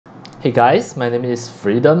Hey guys, my name is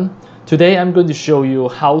Freedom. Today I'm going to show you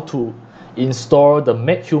how to install the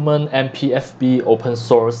Makehuman MPFB open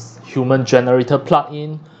source human generator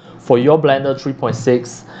plugin for your Blender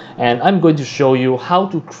 3.6, and I'm going to show you how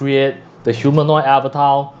to create the humanoid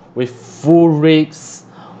avatar with full rigs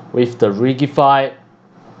with the Rigify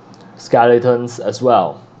skeletons as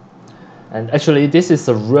well. And actually this is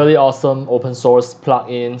a really awesome open source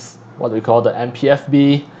plugin, what we call the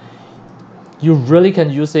MPFB. You really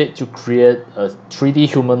can use it to create a 3D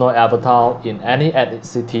humanoid avatar in any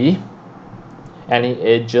ethnicity, any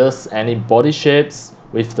edges, any body shapes,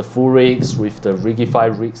 with the full rigs, with the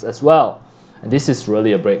Rigify rigs as well. And this is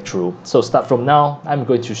really a breakthrough. So start from now, I'm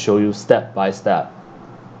going to show you step by step.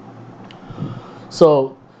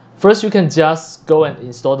 So first you can just go and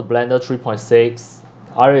install the Blender 3.6.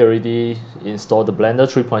 I already installed the Blender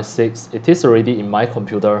 3.6. It is already in my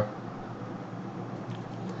computer.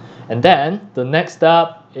 And then the next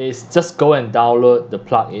step is just go and download the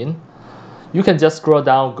plugin. You can just scroll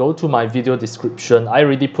down, go to my video description. I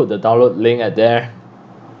already put the download link at there.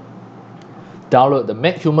 Download the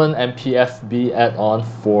Makehuman MPFB add-on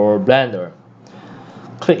for Blender.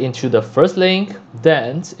 Click into the first link,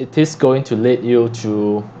 then it is going to lead you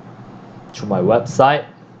to my website.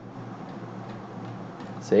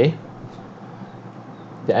 See?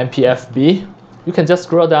 The MPFB. You can just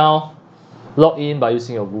scroll down, log in by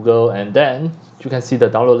using your Google, and then you can see the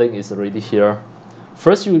download link is already here.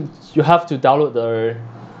 First, you have to download the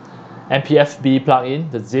MPFB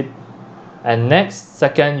plugin, the zip, and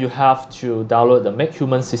second, you have to download the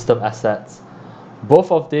Makehuman system assets.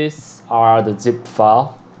 Both of these are the zip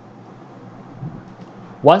file.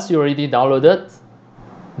 Once you already downloaded,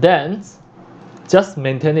 then just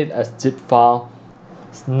maintain it as zip file.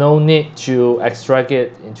 No need to extract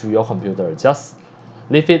it into your computer. Just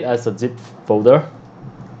leave it as a zip folder.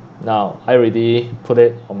 Now I already put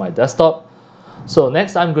it on my desktop. So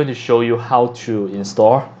next I'm going to show you how to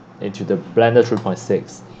install into the Blender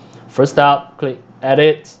 3.6. First up, click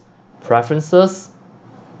Edit, Preferences,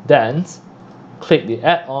 then click the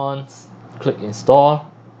add-ons, click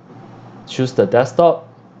Install, choose the desktop.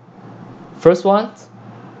 First one,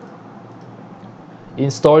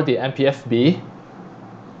 install the MPFB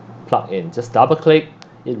plugin. Just double click,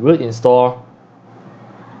 it will install.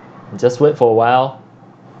 Just wait for a while.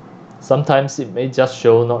 Sometimes it may just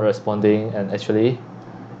show not responding, and actually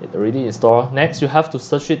it already installed. Next you have to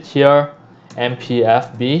search it here,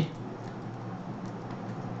 MPFB.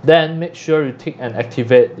 Then make sure you tick and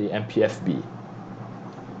activate the MPFB.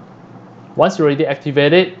 Once you already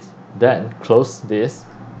activate it, then close this.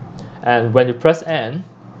 And when you press N,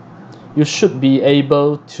 you should be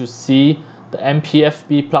able to see the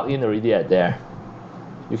MPFB plugin already at there.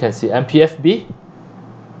 You can see MPFB.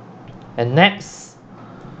 And next,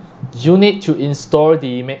 you need to install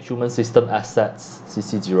the Makehuman system assets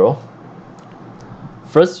CC0.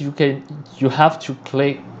 First, you have to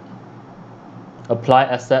click Apply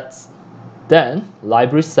Assets, then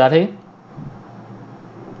Library Setting,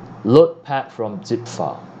 Load Path from zip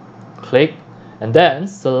file. Click and then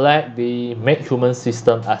select the Makehuman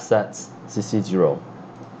system assets CC0.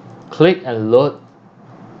 Click and load,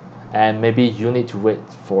 and maybe you need to wait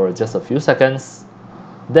for just a few seconds.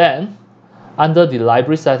 Then under the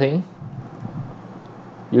library setting,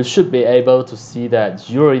 you should be able to see that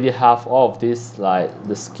you already have all of this, like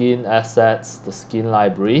the skin assets, the skin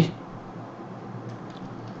library,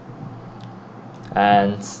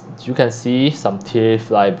 and you can see some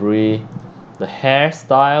teeth library, the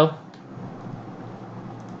hairstyle,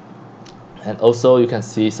 and also you can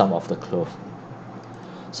see some of the clothes.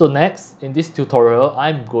 So next, in this tutorial,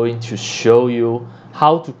 I'm going to show you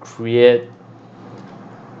how to create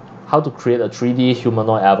a 3D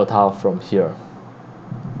humanoid avatar from here.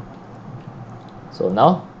 So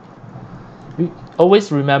now, you always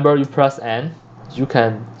remember, you press N, you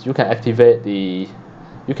can activate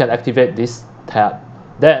this tab.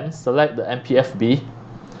 Then select the MPFB,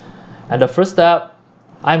 and the first step,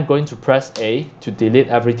 I'm going to press A to delete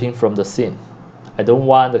everything from the scene. I don't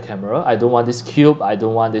want the camera, I don't want this cube, I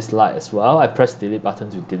don't want this light as well. I press delete button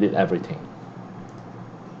to delete everything.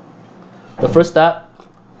 The first step,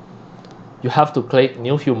 you have to click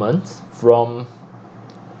New Humans from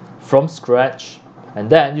scratch, and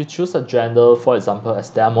then you choose a gender. For example, as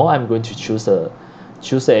demo, I'm going to choose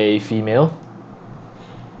a female.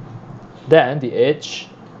 Then the age,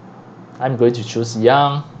 I'm going to choose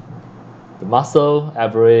young. The muscle,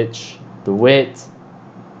 average. The weight,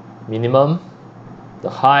 minimum. The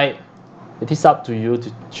height, it is up to you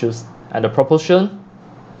to choose. And the proportion,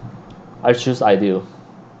 I choose ideal.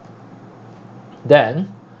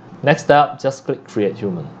 Then next step, just click Create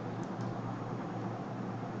Human.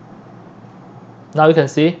 Now you can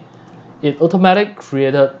see it automatically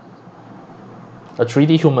created a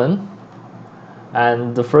 3D human.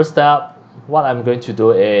 And the first step, what I'm going to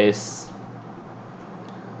do is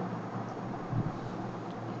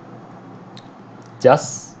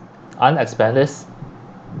just unexpand this.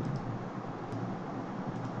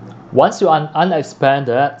 Once you unexpand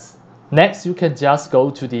that, next you can just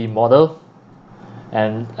go to the model,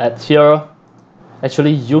 and at here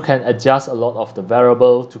actually you can adjust a lot of the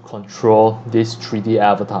variable to control this 3D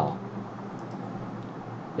avatar.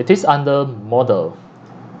 It is under model.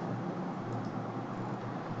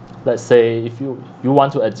 Let's say if you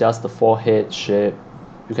want to adjust the forehead shape,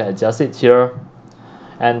 you can adjust it here.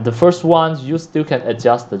 And the first one, you still can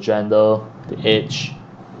adjust the gender, the age,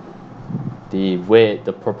 the weight,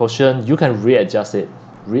 the proportion. You can readjust it,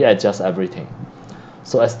 readjust everything.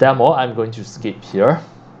 So as demo, I'm going to skip here.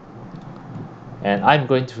 And I'm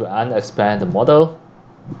going to unexpand the model.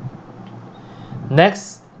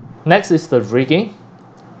 Next is the rigging.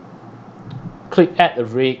 Click add a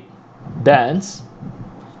rig. Then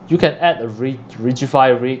you can add a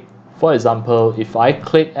Rigify rig. For example, if I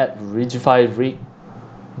click add Rigify rig,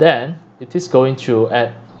 then it is going to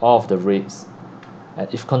add all of the rigs.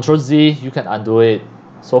 And if Ctrl Z, you can undo it.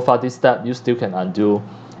 So far this step you still can undo.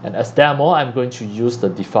 And as demo, I'm going to use the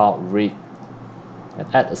default rig and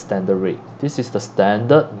add a standard rig. This is the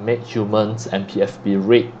standard Makehuman MPFB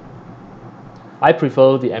rig. I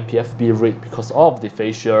prefer the MPFB rig because all of the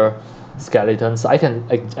facial skeletons, I can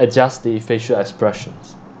adjust the facial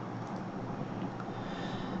expressions.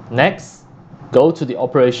 Next, go to the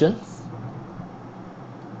operations.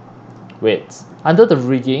 Wait, under the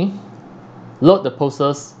rigging, load the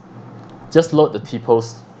poses, just load the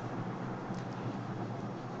T-pose.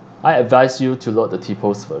 I advise you to load the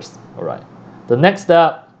T-pose first. Alright. The next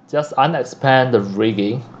step, just unexpand the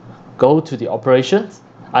rigging, go to the operations,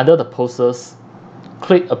 under the poses,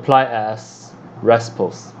 click apply as rest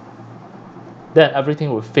pose. Then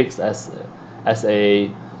everything will fix as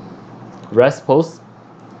a rest pose.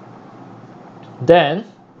 Then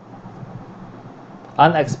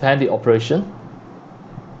unexpand the operation.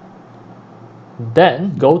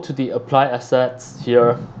 Then go to the apply assets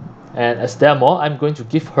here, and as demo, I'm going to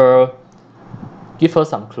give her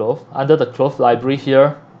some cloth. Under the cloth library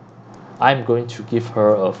here, I'm going to give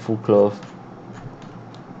her a full cloth.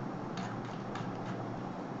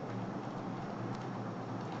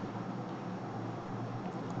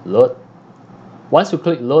 Load. Once you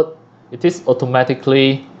click load, it is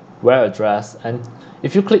automatically wear a dress, and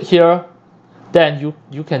if you click here, then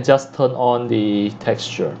you can just turn on the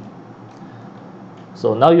texture.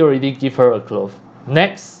 So now you already give her a cloth.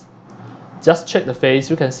 Next, just check the face.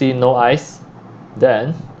 You can see no eyes.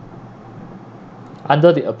 Then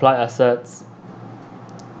under the apply assets,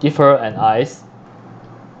 give her an eyes.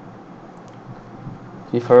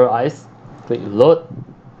 Give her eyes. Click load.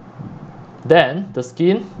 Then the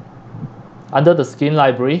skin, under the skin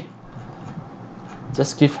library,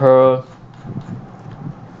 just give her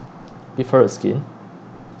a skin.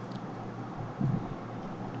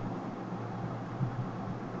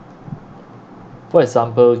 For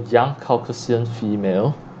example, young Caucasian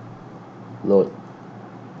female. Load.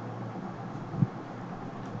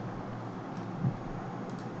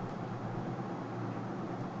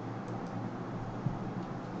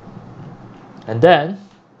 And then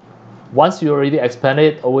once you already expand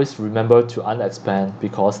it, always remember to unexpand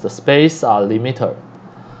because the space are limited.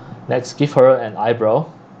 Next, give her an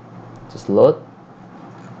eyebrow. Just load.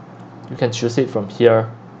 You can choose it from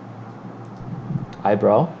here.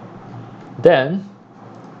 Eyebrow. Then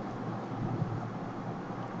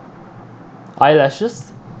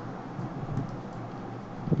eyelashes.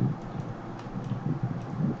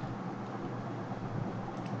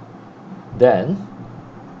 Then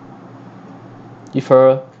give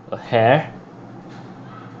her a hair.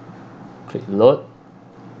 Click load.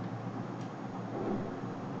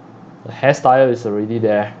 The hairstyle is already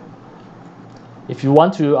there. If you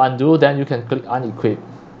want to undo, then you can click unequip.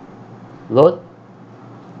 Load.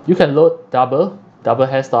 You can load double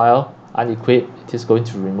hairstyle, unequip. It is going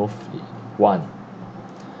to remove one.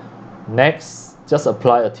 Next, just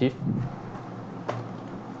apply a teeth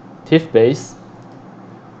base.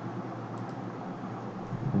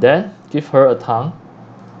 Then give her a tongue.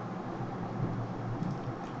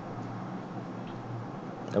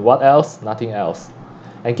 And what else? Nothing else.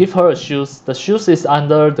 And give her a shoes. The shoes is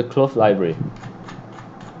under the cloth library.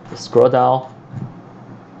 Just scroll down.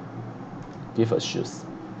 Give her shoes.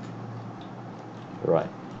 Right.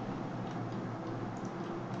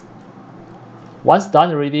 Once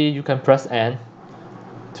done already, you can press N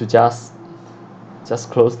to just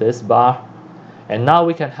close this bar. And now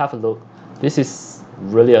we can have a look. This is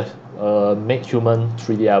really a Makehuman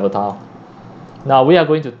 3D avatar. Now we are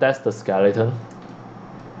going to test the skeleton.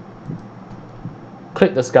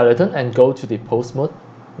 Click the skeleton and go to the pose mode.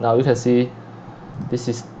 Now you can see this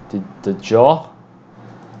is the jaw.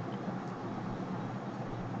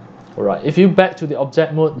 Alright, if you back to the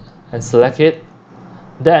object mode and select it,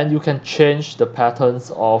 then you can change the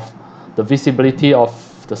patterns of the visibility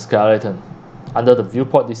of the skeleton. Under the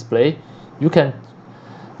viewport display, you can,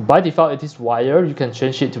 by default it is wire, you can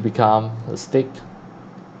change it to become a stick.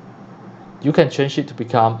 You can change it to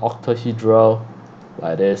become octahedral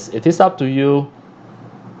like this. It is up to you.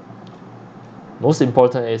 Most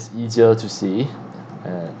important is easier to see.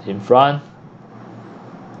 And in front,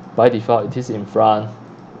 by default it is in front.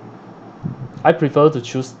 I prefer to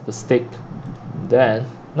choose the stick. Then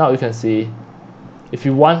now you can see, if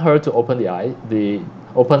you want her to open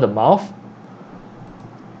open the mouth,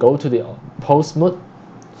 go to the pose mode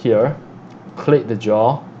here, click the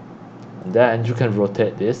jaw, and then you can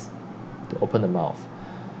rotate this to open the mouth.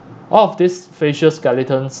 All of these facial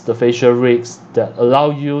skeletons, the facial rigs that allow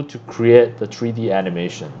you to create the 3D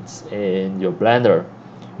animations in your Blender.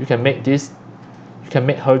 You can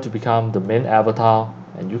make her to become the main avatar,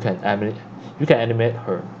 and you can animate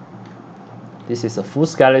her. This is a full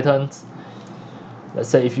skeleton. Let's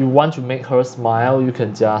say if you want to make her smile, you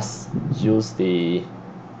can just use the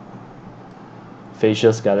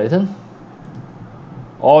facial skeleton,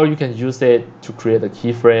 or you can use it to create a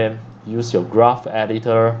keyframe. Use your graph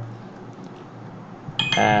editor.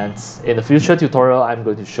 And in the future tutorial, I'm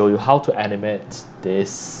going to show you how to animate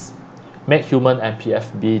this Makehuman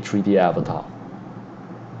MPFB 3D avatar.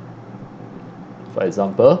 For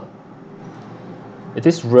example, it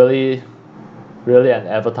is really an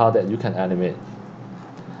avatar that you can animate.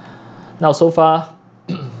 Now, so far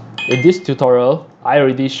in this tutorial, I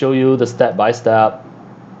already show you the step-by-step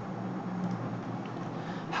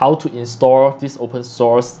how to install this open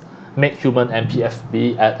source Makehuman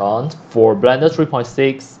MPFB add-on for Blender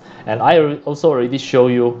 3.6, and I also already show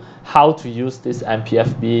you how to use this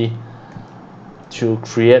MPFB to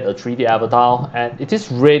create a 3D avatar, and it is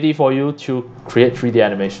ready for you to create 3D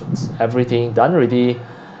animations. Everything done already,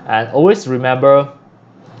 and always remember,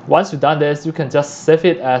 once you've done this, you can just save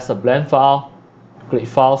it as a blend file. Click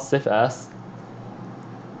File, Save As,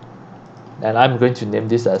 and I'm going to name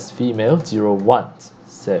this as female01.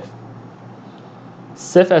 Save.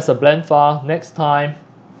 Save as a blend file. Next time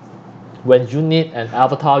when you need an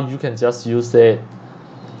avatar, you can just use it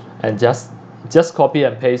and just copy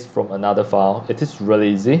and paste from another file. It is really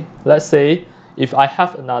easy. Let's say if I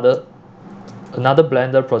have another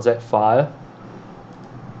Blender project file,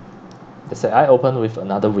 let's say I open with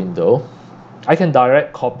another window, I can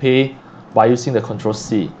direct copy by using the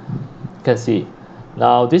Ctrl+C. You can see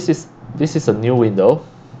now this is a new window.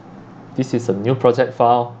 This is a new project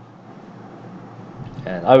file,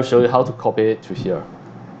 and I will show you how to copy it to here.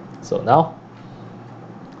 So now,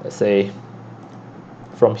 let's say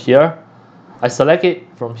from here, I select it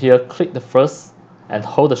from here, click the first, and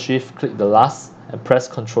hold the shift, click the last, and press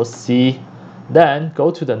Ctrl+C. Then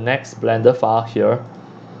go to the next Blender file here.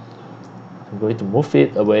 I'm going to move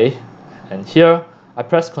it away, and here I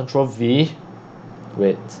press Ctrl+V.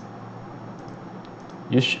 Wait.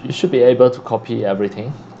 You should be able to copy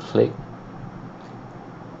everything. Click,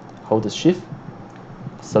 hold the shift,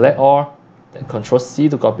 select all, then Ctrl+C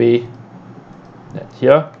to copy, then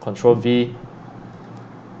here Ctrl+V,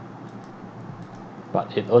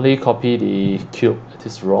 but it only copied the cube. It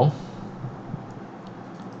is wrong.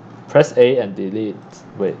 Press A and delete.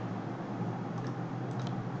 Wait,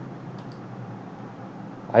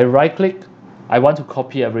 I right click, I want to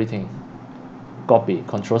copy everything. Copy,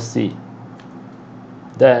 Ctrl+C,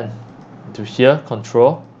 then to here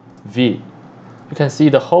Ctrl+V. You can see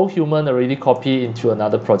the whole human already copied into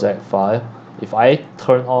another project file. If I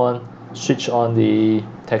switch on the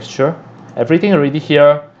texture, everything already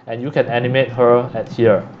here, and you can animate her at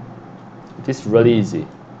here. It is really easy.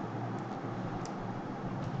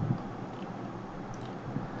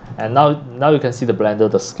 And now you can see the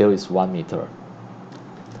Blender, the scale is 1 meter.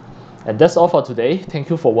 And that's all for today. Thank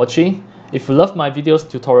you for watching. If you love my videos,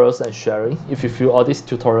 tutorials, and sharing, if you feel all these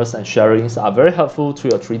tutorials and sharings are very helpful to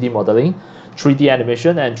your 3D modeling, 3D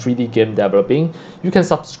animation, and 3D game developing, you can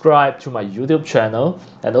subscribe to my YouTube channel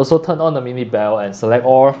and also turn on the mini bell and select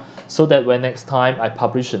all, so that when next time I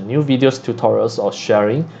publish a new videos, tutorials, or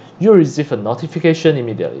sharing, you'll receive a notification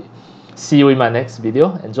immediately. See you in my next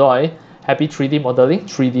video. Enjoy! Happy 3D modeling,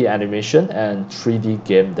 3D animation, and 3D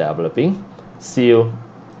game developing. See you!